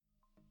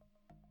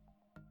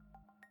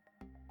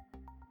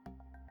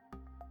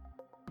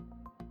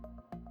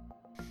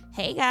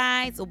Hey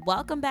guys,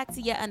 welcome back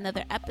to yet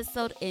another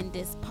episode in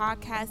this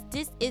podcast.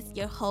 This is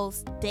your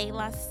host, De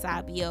La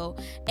Sabio.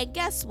 And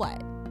guess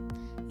what?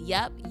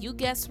 Yep, you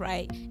guessed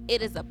right.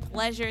 It is a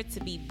pleasure to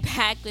be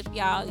back with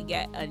y'all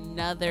yet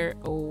another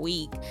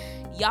week.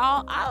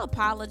 Y'all, I'll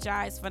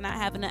apologize for not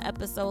having an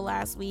episode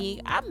last week.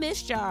 I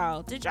missed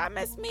y'all. Did y'all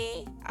miss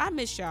me? I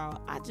miss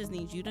y'all. I just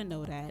need you to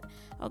know that,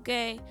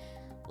 okay?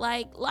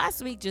 Like,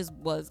 last week just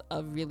was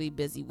a really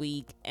busy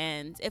week.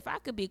 And if I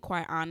could be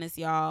quite honest,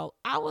 y'all,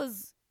 I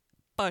was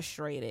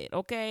frustrated,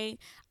 okay?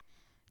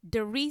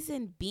 The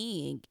reason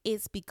being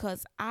is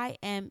because I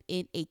am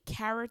in a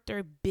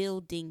character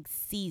building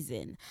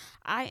season.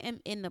 I am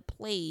in a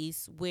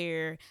place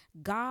where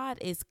God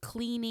is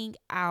cleaning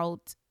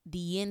out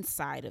the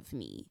inside of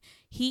me.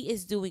 He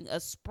is doing a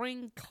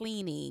spring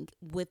cleaning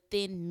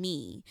within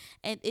me.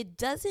 And it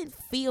doesn't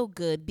feel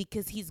good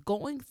because he's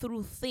going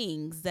through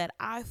things that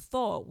I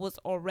thought was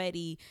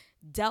already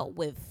dealt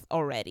with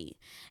already.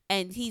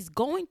 And he's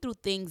going through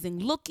things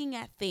and looking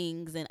at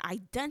things and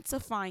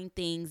identifying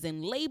things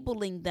and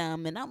labeling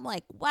them. And I'm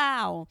like,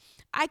 wow,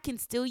 I can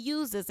still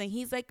use this. And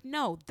he's like,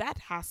 no, that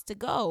has to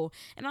go.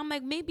 And I'm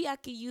like, maybe I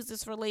could use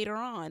this for later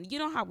on. You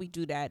know how we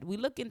do that. We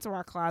look into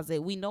our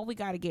closet. We know we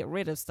got to get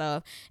rid of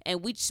stuff.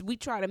 And we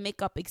try to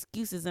make up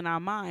excuses in our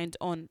mind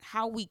on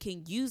how we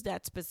can use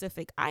that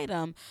specific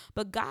item.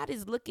 But God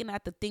is looking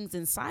at the things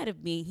inside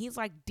of me. He's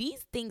like,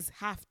 these things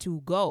have to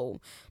go,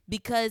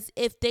 because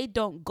if they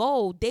don't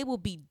go, they will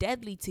be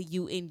deadly to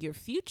you in your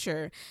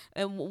future.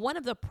 And one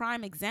of the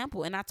prime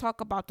example, and I talk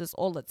about this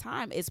all the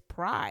time, is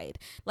pride.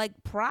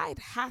 Like, pride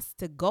has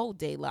to go,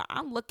 Dayla.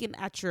 I'm looking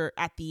at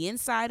the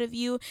inside of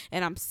you,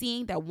 and I'm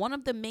seeing that one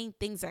of the main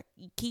things that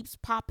keeps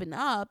popping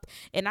up,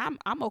 and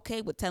I'm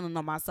okay with telling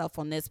on myself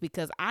on this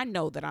because I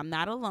know that I'm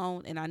not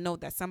alone, and I know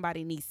that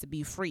somebody needs to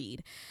be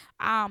freed.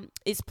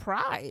 Is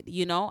pride.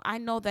 I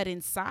know that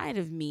inside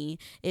of me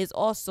is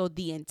also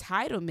the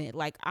entitlement.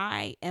 Like,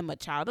 I am a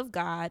child of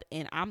God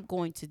and I'm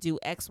going to do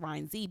X, Y,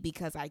 and Z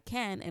because I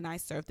can, and I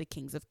serve the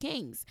kings of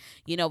kings.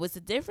 It's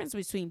a difference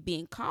between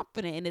being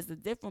confident and it's a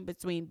difference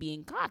between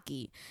being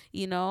cocky.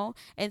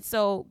 And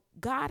so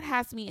God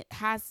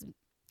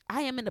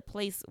I am in a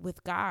place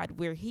with God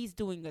where he's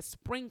doing a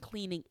spring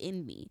cleaning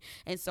in me.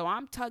 And so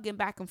I'm tugging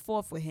back and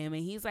forth with him,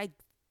 and he's like,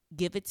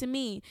 give it to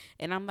me.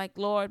 And I'm like,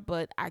 Lord,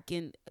 but I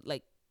can,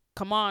 like,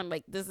 come on,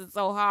 like, this is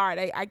so hard.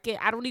 I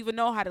don't even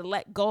know how to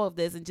let go of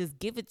this and just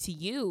give it to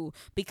you,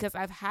 because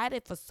I've had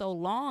it for so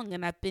long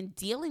and I've been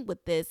dealing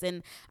with this,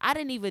 and I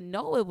didn't even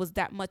know it was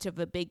that much of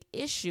a big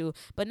issue.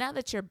 But now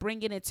that you're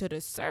bringing it to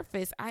the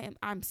surface,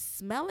 I'm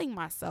smelling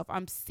myself.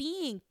 I'm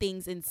seeing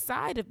things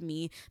inside of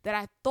me that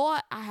I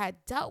thought I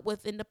had dealt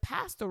with in the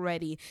past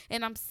already,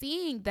 and I'm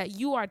seeing that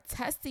you are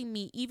testing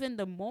me even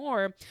the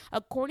more,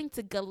 according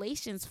to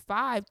Galatians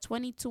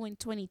 5:22 and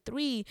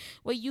 23,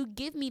 where you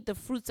give me the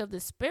fruits of the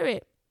Spirit,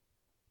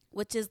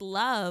 which is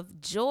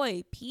love,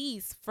 joy,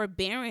 peace,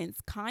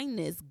 forbearance,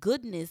 kindness,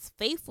 goodness,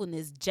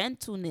 faithfulness,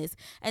 gentleness,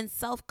 and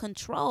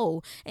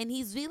self-control. And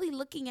he's really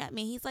looking at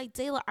me. He's like,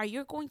 Dayla, are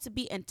you going to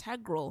be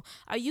integral?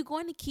 Are you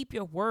going to keep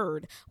your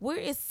word? Where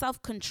is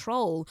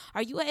self-control?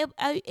 Are you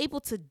able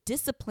to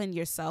discipline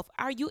yourself?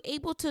 Are you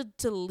able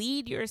to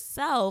lead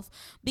yourself?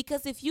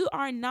 Because if you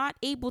are not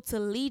able to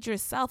lead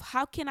yourself,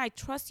 how can I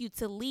trust you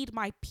to lead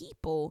my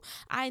people?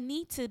 I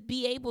need to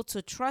be able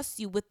to trust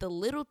you with the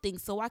little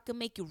things so I can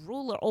make you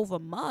ruler over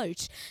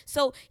much.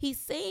 So he's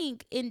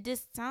saying in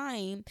this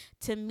time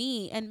to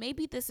me, and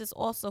maybe this is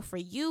also for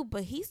you,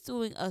 but he's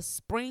doing a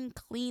spring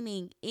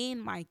cleaning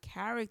in my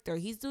character.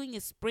 He's doing a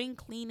spring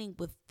cleaning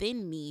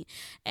within me.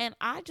 And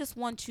I just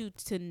want you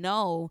to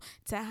know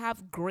to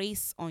have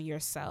grace on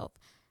yourself.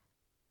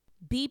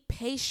 Be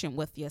patient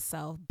with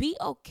yourself. Be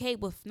okay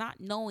with not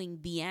knowing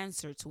the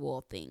answer to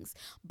all things.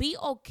 Be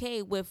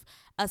okay with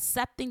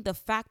accepting the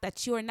fact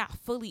that you are not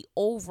fully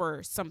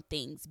over some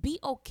things. Be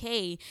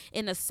okay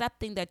in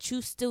accepting that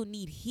you still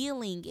need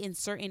healing in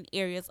certain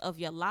areas of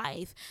your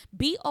life.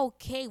 Be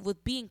okay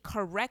with being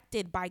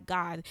corrected by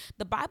God.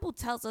 The Bible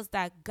tells us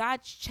that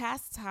God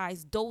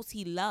chastises those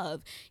he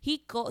loves. He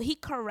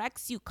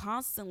corrects you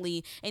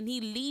constantly, and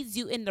he leads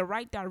you in the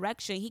right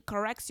direction. He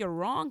corrects your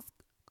wrongs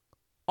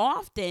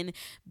often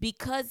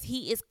because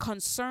he is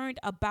concerned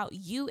about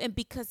you, and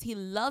because he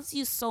loves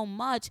you so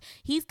much.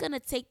 He's going to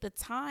take the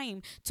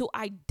time to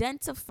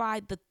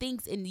identify the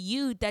things in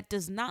you that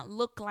does not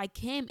look like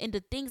him, and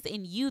the things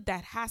in you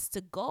that has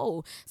to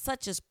go,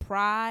 such as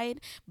pride,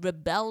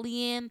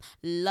 rebellion,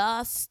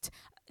 lust,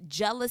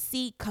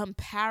 jealousy,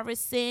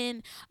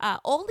 comparison,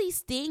 all these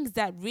things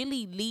that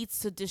really leads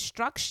to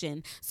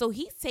destruction. So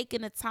he's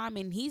taking the time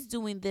and he's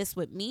doing this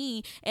with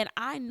me. And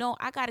I know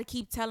I got to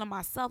keep telling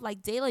myself,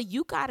 like, Dayla,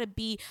 you got to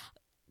be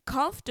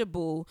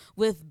comfortable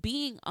with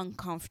being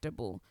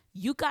uncomfortable.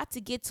 You got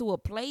to get to a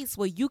place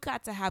where you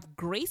got to have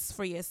grace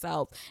for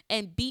yourself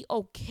and be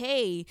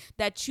okay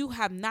that you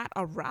have not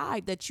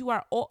arrived, that you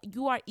are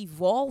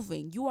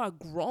evolving, you are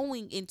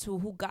growing into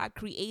who God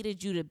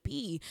created you to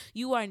be.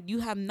 You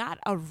have not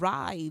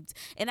arrived.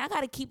 And I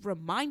got to keep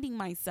reminding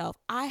myself,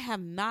 I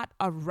have not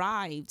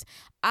arrived.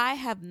 I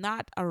have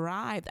not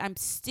arrived. I'm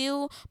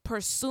still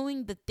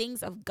pursuing the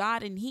things of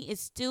God, and He is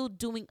still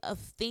doing a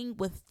thing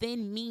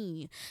within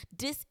me.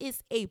 This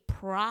is a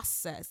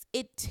process.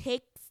 It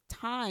takes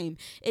time.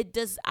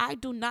 I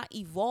do not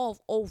evolve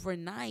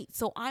overnight.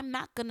 So I'm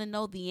not going to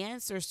know the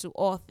answers to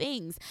all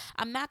things.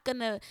 I'm not going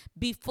to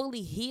be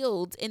fully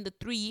healed in the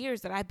 3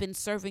 years that I've been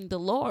serving the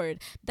Lord.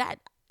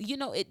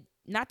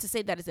 Not to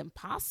say that it's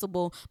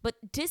impossible, but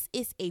this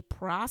is a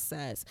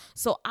process.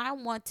 So I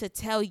want to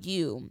tell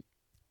you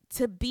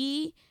to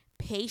be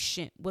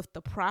patient with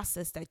the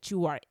process that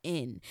you are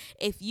in.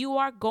 If you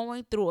are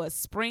going through a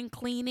spring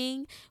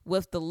cleaning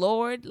with the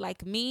Lord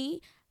like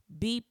me,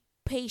 be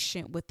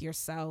patient with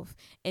yourself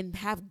and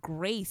have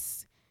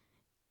grace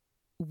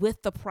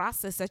with the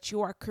process that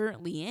you are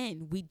currently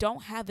in. We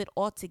don't have it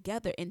all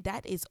together, and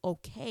that is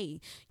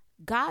okay.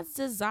 God's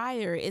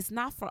desire is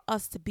not for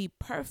us to be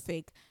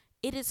perfect.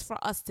 It is for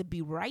us to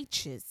be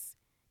righteous.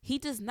 He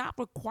does not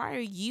require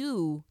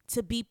you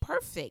to be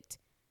perfect.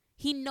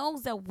 He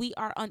knows that we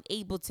are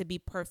unable to be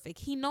perfect.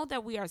 He knows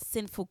that we are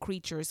sinful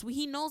creatures.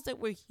 He knows that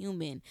we're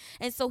human.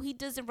 And so He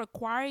doesn't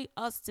require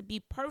us to be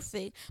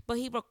perfect, but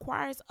He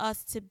requires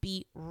us to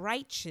be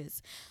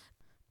righteous.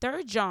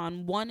 3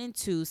 John 1 and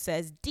 2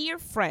 says, "Dear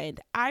friend,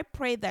 I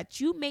pray that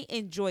you may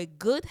enjoy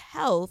good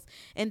health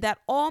and that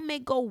all may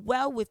go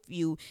well with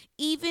you,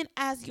 even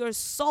as your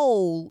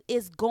soul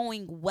is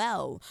going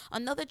well."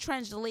 Another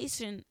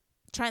translation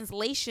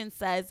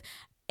says,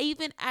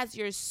 even as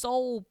your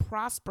soul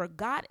prosper.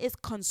 God is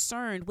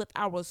concerned with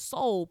our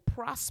soul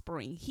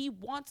prospering. He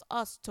wants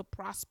us to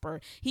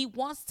prosper. He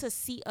wants to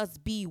see us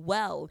be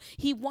well.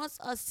 He wants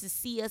us to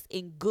see us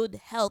in good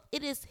health.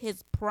 It is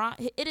his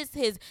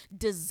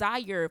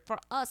desire for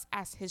us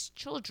as His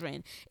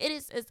children. It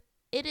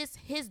is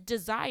His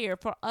desire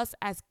for us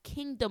as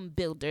kingdom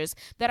builders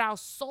that our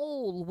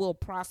soul will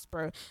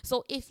prosper.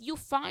 So if you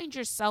find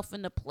yourself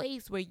in a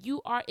place where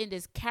you are in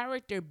this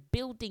character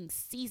building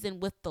season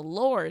with the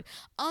Lord,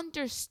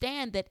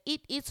 understand that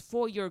it is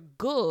for your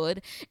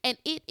good, and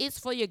it is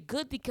for your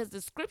good because the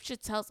scripture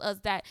tells us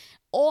that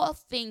all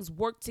things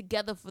work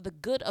together for the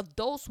good of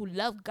those who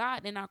love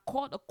God and are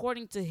called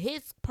according to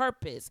His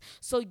purpose.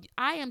 So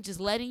I am just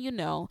letting you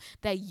know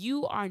that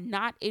you are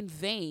not in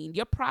vain.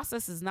 Your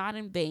process is not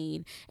in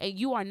vain, and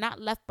you are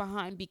not left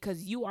behind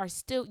because your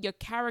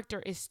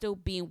character is still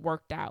being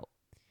worked out.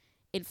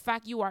 In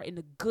fact, you are in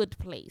a good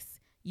place.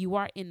 You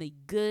are in a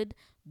good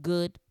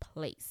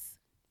place.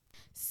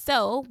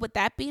 So with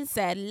that being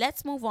said,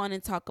 let's move on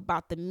and talk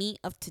about the meat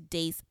of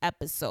today's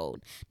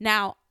episode.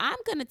 Now, I'm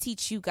going to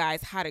teach you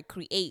guys how to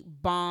create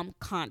bomb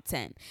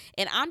content.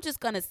 And I'm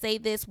just going to say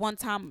this one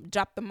time,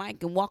 drop the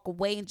mic and walk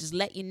away and just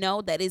let you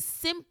know that it's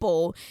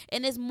simple,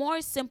 and it's more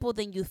simple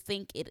than you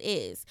think it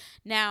is.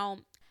 Now,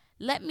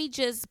 let me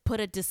just put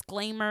a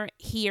disclaimer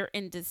here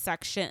in this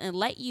section and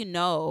let you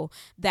know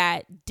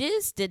that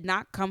this did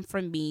not come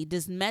from me.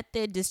 This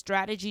method, this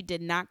strategy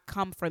did not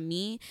come from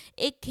me.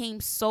 It came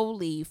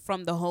solely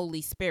from the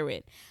Holy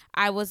Spirit.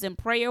 I was in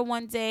prayer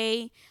one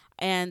day,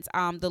 and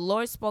the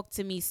Lord spoke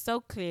to me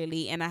so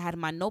clearly, and I had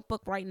my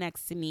notebook right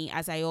next to me,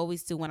 as I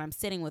always do when I'm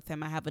sitting with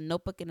Him. I have a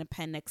notebook and a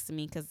pen next to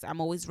me because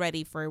I'm always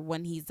ready for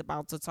when He's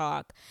about to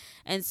talk.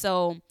 And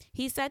so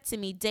He said to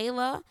me,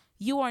 "Dayla,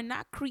 you are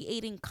not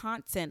creating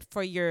content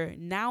for your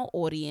now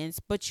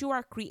audience, but you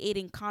are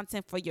creating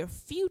content for your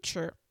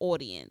future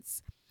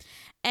audience."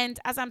 And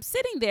as I'm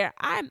sitting there,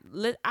 I'm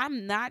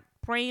not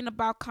praying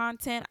about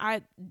content.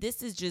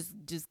 This is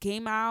just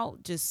came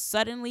out just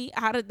suddenly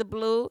out of the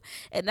blue,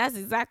 and that's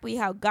exactly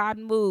how God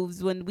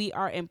moves when we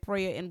are in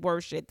prayer and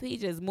worship. He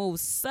just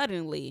moves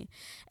suddenly.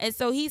 And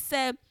so He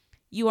said,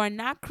 "You are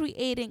not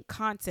creating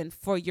content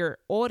for your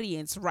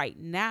audience right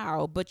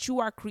now, but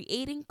you are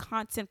creating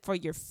content for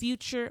your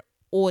future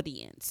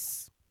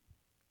audience."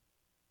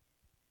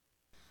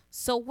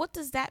 So what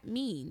does that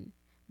mean?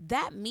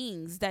 That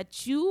means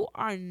that you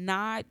are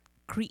not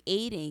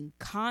creating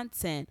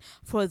content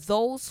for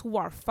those who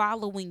are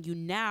following you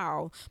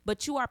now,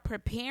 but you are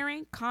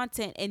preparing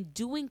content and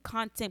doing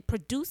content,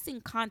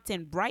 producing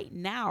content right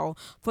now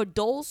for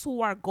those who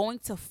are going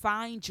to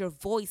find your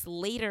voice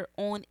later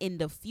on in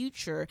the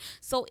future.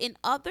 So in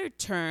other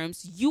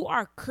terms, you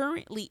are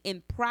currently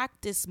in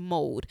practice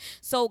mode.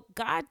 So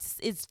God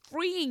is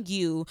freeing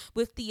you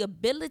with the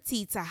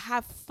ability to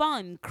have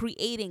fun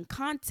creating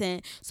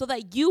content so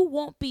that you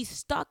won't be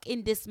stuck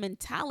in this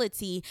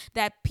mentality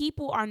that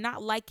people are not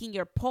not liking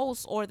your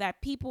posts or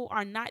that people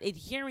are not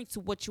adhering to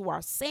what you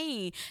are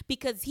saying,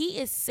 because he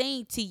is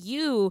saying to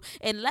you,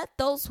 and let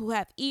those who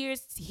have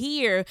ears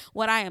hear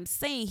what I am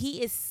saying.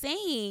 He is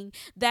saying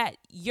that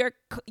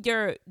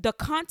the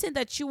content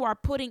that you are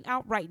putting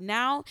out right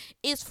now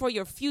is for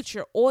your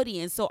future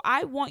audience. So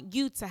I want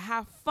you to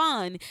have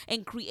fun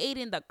in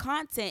creating the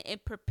content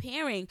and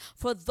preparing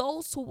for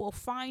those who will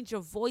find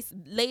your voice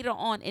later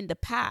on in the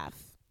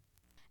path.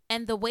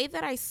 And the way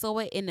that I saw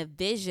it in a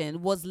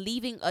vision was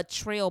leaving a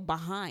trail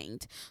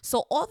behind.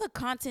 So all the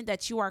content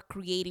that you are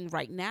creating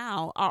right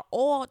now are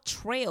all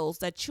trails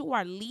that you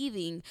are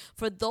leaving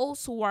for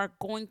those who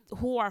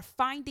are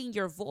finding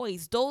your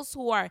voice, those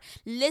who are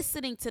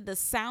listening to the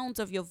sounds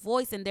of your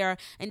voice, and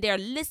they're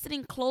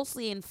listening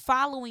closely and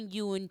following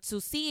you and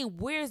to seeing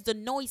where's the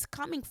noise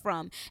coming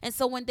from. And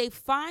so when they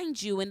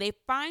find you and they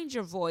find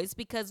your voice,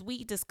 because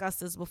we discussed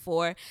this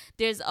before,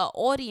 there's an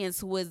audience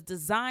who is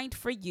designed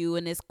for you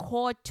and is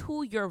called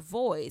to your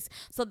voice.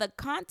 So the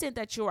content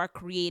that you are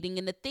creating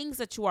and the things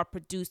that you are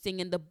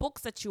producing and the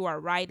books that you are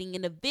writing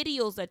and the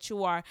videos that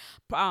you are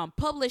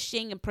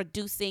publishing and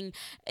producing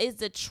is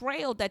the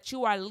trail that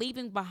you are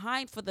leaving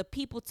behind for the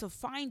people to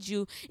find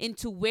you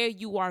into where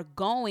you are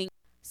going.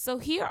 So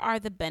here are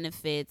the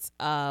benefits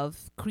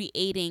of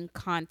creating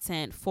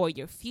content for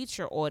your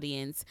future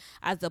audience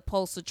as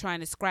opposed to trying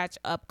to scratch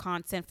up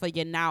content for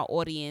your now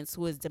audience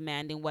who is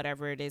demanding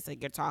whatever it is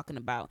that you're talking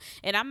about.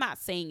 And I'm not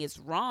saying it's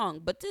wrong,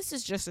 but this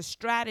is just a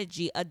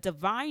strategy, a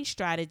divine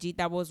strategy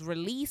that was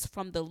released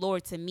from the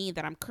Lord to me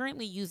that I'm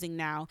currently using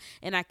now.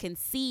 And I can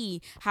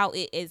see how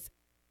it is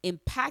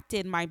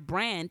impacted my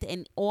brand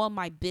and all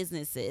my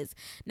businesses.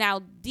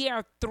 Now, there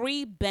are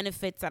 3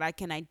 benefits that I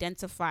can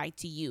identify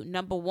to you.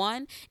 Number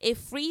 1, it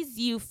frees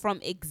you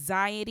from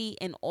anxiety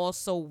and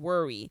also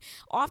worry.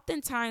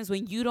 Oftentimes,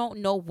 when you don't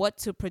know what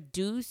to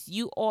produce,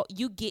 you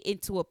get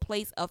into a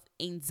place of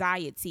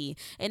anxiety,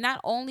 and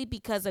not only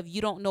because of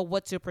you don't know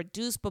what to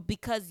produce, but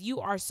because you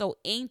are so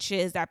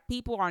anxious that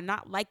people are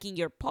not liking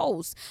your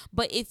posts.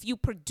 But if you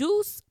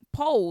produce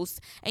post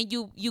and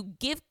you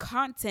give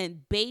content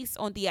based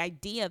on the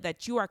idea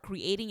that you are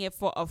creating it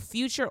for a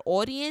future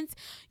audience,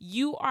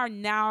 you are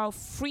now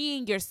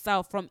freeing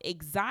yourself from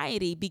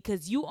anxiety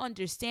because you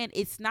understand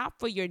it's not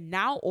for your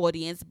now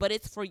audience, but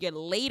it's for your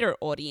later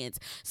audience.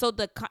 So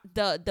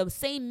the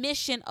same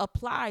mission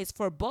applies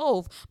for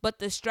both, but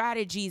the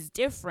strategy is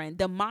different.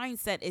 The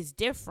mindset is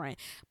different.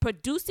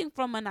 Producing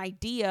from an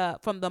idea,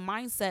 from the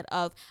mindset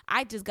of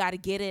I just got to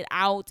get it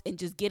out and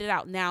just get it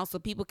out now so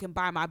people can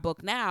buy my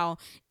book now,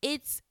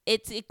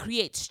 it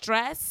creates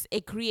stress.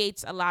 It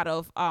creates a lot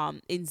of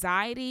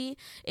anxiety.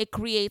 It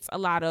creates a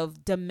lot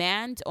of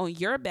demand on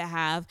your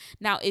behalf.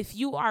 Now, if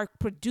you are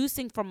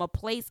producing from a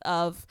place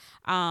of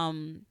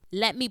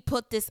let me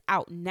put this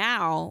out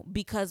now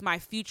because my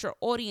future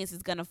audience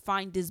is going to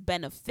find this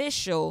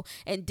beneficial,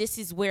 and this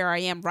is where I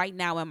am right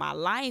now in my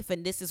life,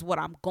 and this is what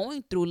I'm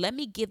going through. Let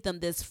me give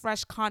them this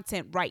fresh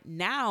content right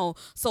now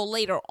so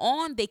later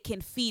on they can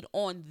feed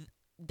on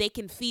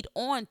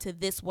to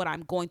this, what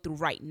I'm going through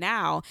right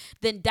now.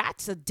 Then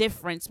that's a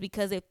difference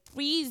because it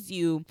frees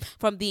you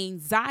from the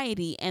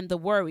anxiety and the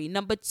worry.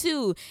 Number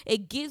 2,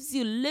 it gives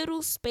you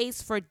little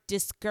space for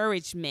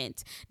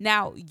discouragement.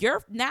 Now,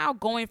 you're now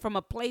going from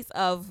a place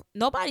of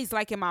nobody's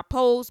liking my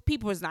post,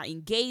 people is not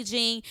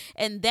engaging,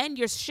 and then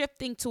you're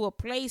shifting to a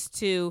place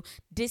to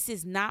this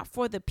is not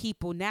for the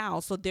people now,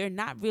 so they're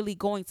not really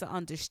going to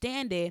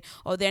understand it,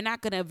 or they're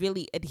not going to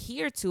really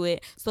adhere to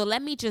it. So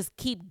let me just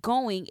keep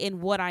going in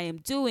what I am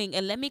doing,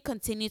 and let me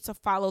continue to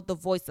follow the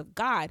voice of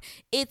God.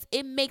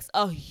 It makes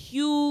a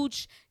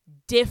huge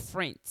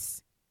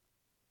difference.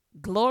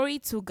 Glory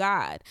to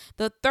God.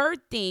 The third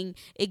thing,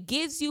 it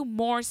gives you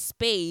more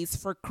space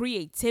for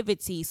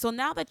creativity. So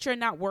now that you're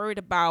not worried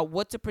about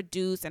what to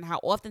produce and how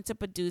often to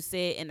produce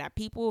it, and that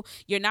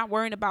you're not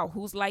worrying about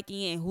who's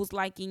liking it and who's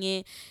liking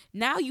it,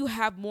 now you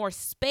have more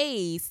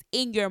space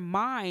in your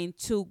mind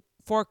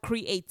for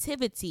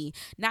creativity.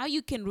 Now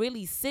you can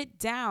really sit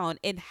down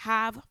and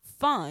have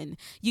fun.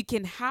 You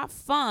can have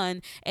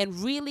fun and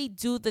really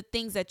do the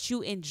things that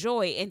you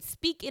enjoy and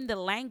speak in the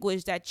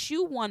language that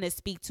you want to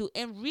speak to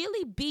and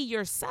really be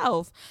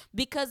yourself,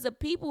 because the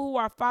people who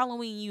are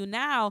following you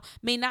now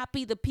may not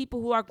be the people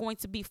who are going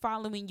to be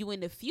following you in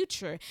the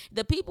future.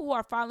 The people who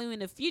are following you in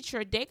the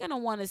future, they're going to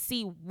want to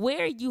see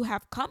where you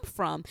have come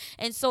from.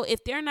 And so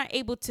if they're not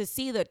able to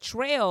see the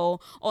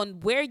trail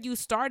on where you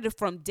started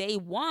from day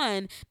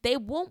one, they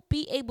won't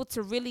be able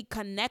to really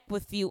connect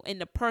with you in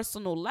the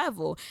personal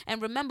level.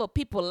 And remember,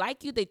 people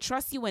like you, they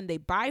trust you, and they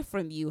buy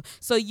from you.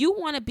 So you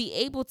want to be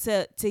able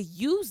to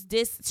use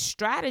this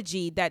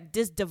strategy,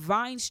 this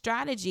divine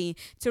strategy,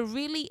 to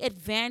really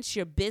advance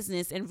your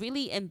business and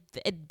really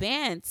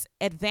advance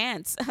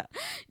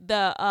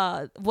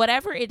the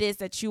whatever it is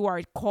that you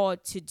are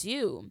called to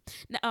do.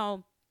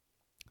 Now,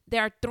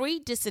 there are 3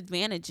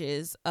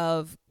 disadvantages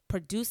of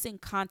producing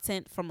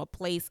content from a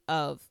place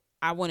of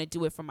I want to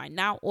do it for my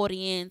now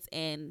audience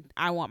and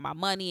I want my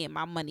money and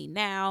my money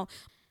now.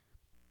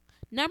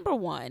 Number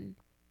 1,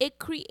 it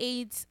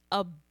creates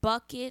a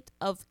bucket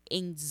of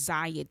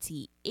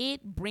anxiety.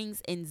 It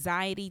brings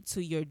anxiety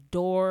to your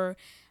door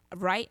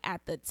right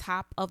at the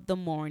top of the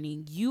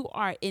morning. You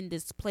are in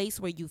this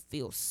place where you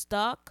feel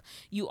stuck.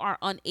 You are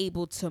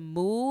unable to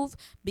move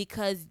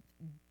because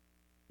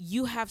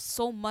you have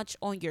so much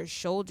on your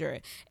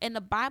shoulder. And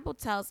the Bible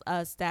tells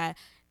us that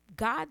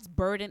God's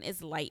burden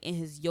is light and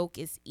his yoke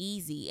is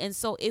easy. And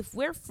so if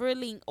we're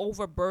feeling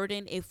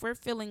overburdened, if we're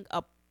feeling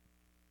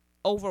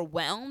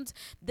overwhelmed,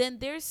 then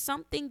there's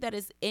something that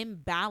is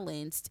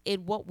imbalanced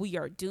in what we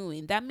are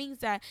doing. That means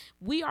that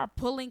we are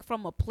pulling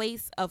from a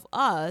place of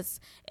us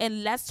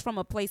and less from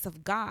a place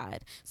of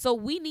God. So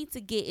we need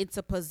to get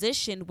into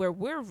position where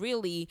we're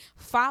really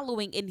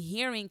following and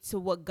hearing to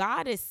what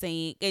God is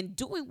saying and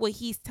doing what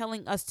he's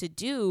telling us to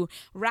do,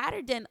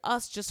 rather than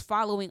us just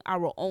following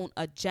our own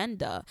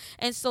agenda.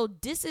 And so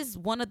this is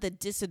one of the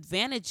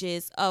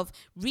disadvantages of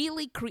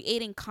really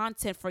creating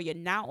content for your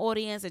now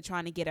audience and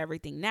trying to get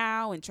everything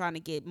now and trying to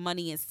get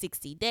money in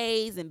 60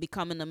 days and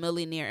becoming a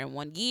millionaire in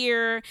 1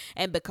 year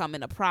and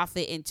becoming a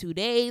prophet in 2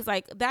 days.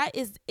 Like, that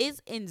is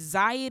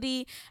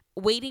anxiety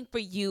waiting for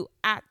you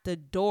at the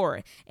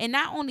door. And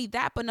not only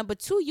that, but number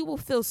two, you will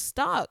feel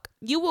stuck.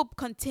 You will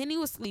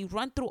continuously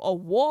run through a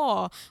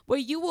wall where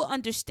you will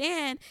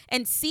understand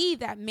and see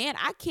that, man,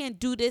 I can't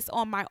do this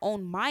on my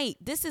own might.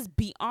 This is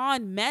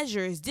beyond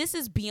measures. This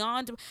is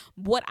beyond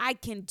what I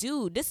can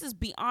do. This is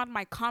beyond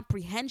my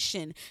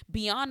comprehension,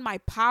 beyond my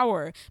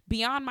power,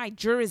 beyond my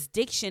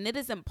jurisdiction. It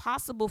is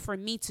impossible for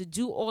me to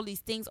do all these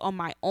things on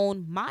my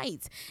own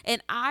might.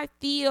 And I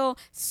feel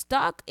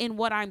stuck in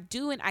what I'm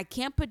doing. I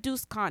can't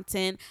produce content.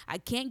 I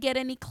can't get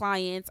any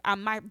clients.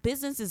 My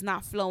business is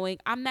not flowing.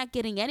 I'm not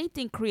getting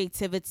anything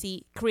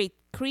creatively.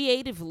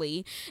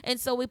 And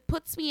so it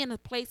puts me in a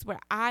place where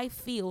I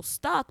feel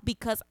stuck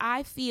because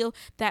I feel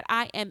that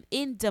I am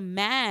in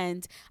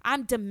demand.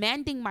 I'm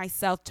demanding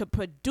myself to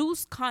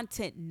produce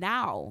content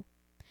now.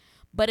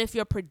 But if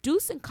you're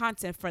producing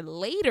content for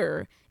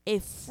later,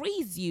 it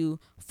frees you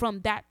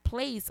from that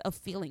place of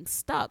feeling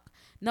stuck.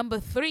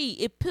 Number three,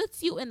 it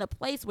puts you in a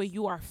place where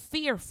you are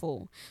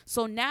fearful.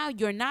 So now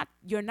you're not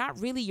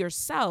really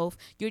yourself.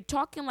 You're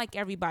talking like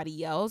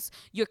everybody else.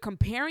 You're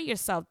comparing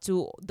yourself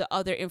to the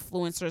other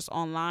influencers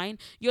online.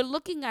 You're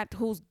looking at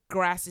whose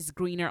grass is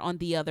greener on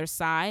the other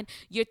side.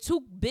 You're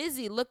too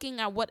busy looking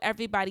at what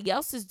everybody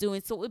else is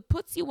doing. So it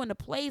puts you in a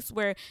place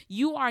where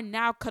you are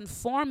now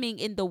conforming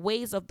in the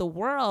ways of the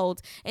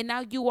world. And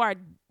now you are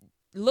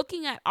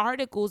looking at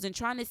articles and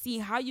trying to see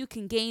how you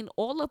can gain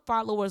all the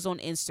followers on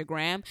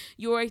Instagram.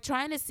 You're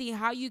trying to see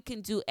how you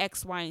can do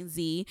X, Y, and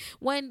Z,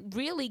 when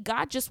really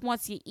God just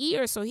wants your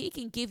ear so he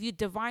can give you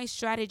divine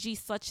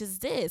strategies such as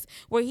this,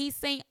 where he's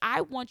saying,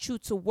 I want you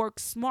to work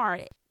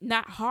smart,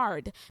 not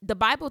hard. The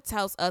Bible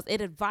tells us,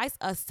 it advises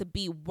us to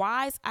be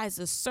wise as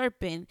a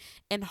serpent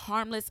and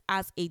harmless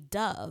as a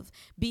dove.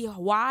 Be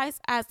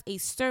wise as a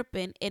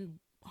serpent and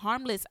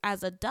harmless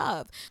as a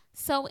dove.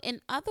 So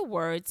in other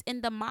words, in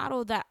the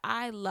model that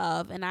I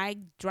love and I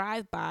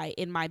drive by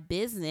in my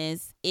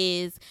business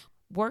is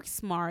work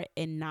smart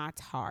and not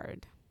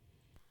hard.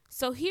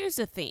 So here's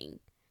the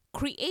thing.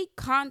 Create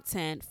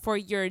content for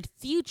your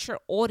future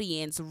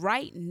audience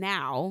right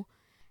now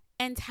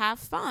and have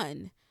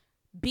fun.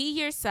 Be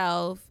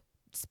yourself.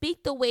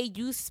 Speak the way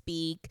you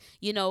speak.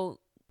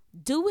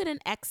 Do it in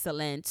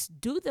excellence.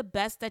 Do the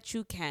best that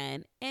you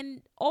can.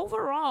 And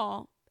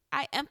overall,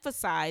 I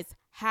emphasize,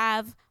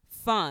 have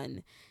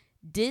fun.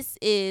 This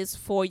is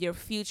for your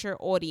future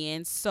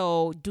audience.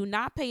 So do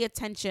not pay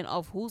attention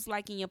of who's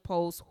liking your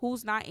post,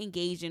 who's not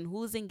engaging,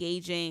 who's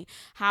engaging,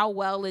 how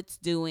well it's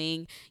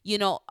doing.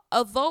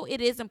 Although it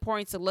is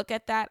important to look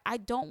at that, I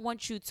don't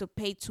want you to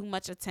pay too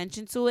much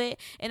attention to it.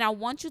 And I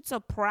want you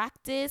to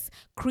practice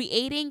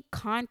creating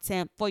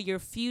content for your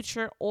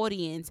future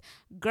audience.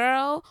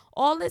 Girl,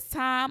 all this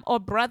time, or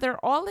brother,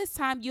 all this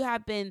time you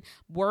have been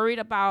worried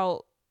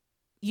about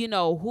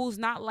who's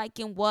not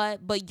liking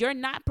what, but you're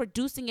not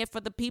producing it for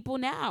the people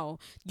now.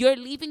 You're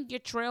leaving your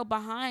trail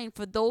behind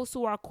for those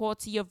who are called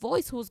to your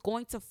voice, who's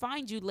going to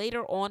find you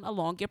later on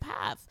along your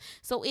path.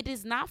 So it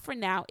is not for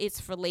now,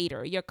 it's for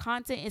later. Your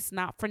content is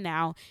not for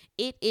now,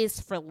 it is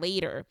for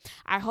later.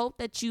 I hope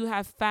that you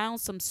have found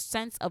some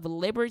sense of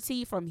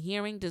liberty from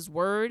hearing this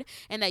word,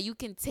 and that you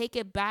can take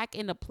it back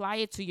and apply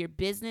it to your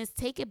business,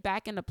 take it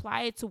back and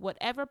apply it to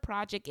whatever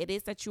project it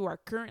is that you are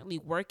currently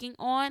working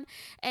on,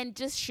 and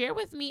just share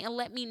with me and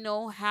let me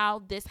know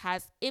how this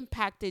has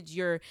impacted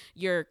your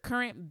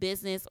current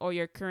business or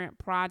your current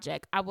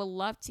project. I would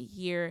love to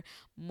hear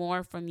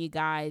more from you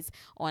guys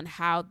on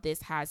how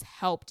this has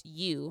helped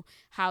you,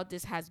 how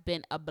this has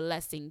been a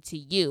blessing to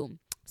you.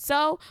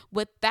 So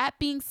with that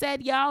being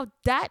said, y'all,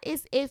 that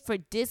is it for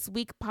this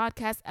week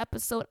podcast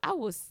episode. I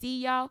will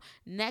see y'all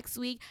next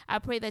week. I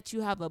pray that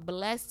you have a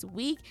blessed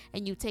week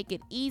and you take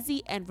it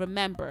easy. And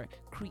remember,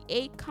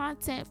 create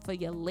content for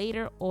your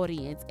later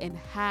audience and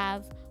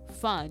have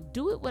fun.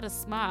 Do it with a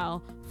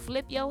smile.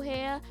 Flip your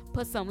hair,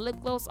 put some lip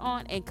gloss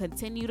on, and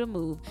continue to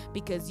move,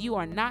 because you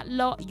are not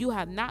you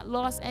have not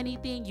lost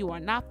anything. You are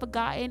not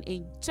forgotten,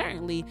 and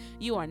certainly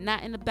you are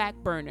not in the back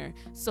burner.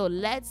 So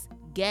let's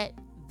get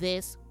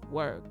this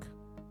work.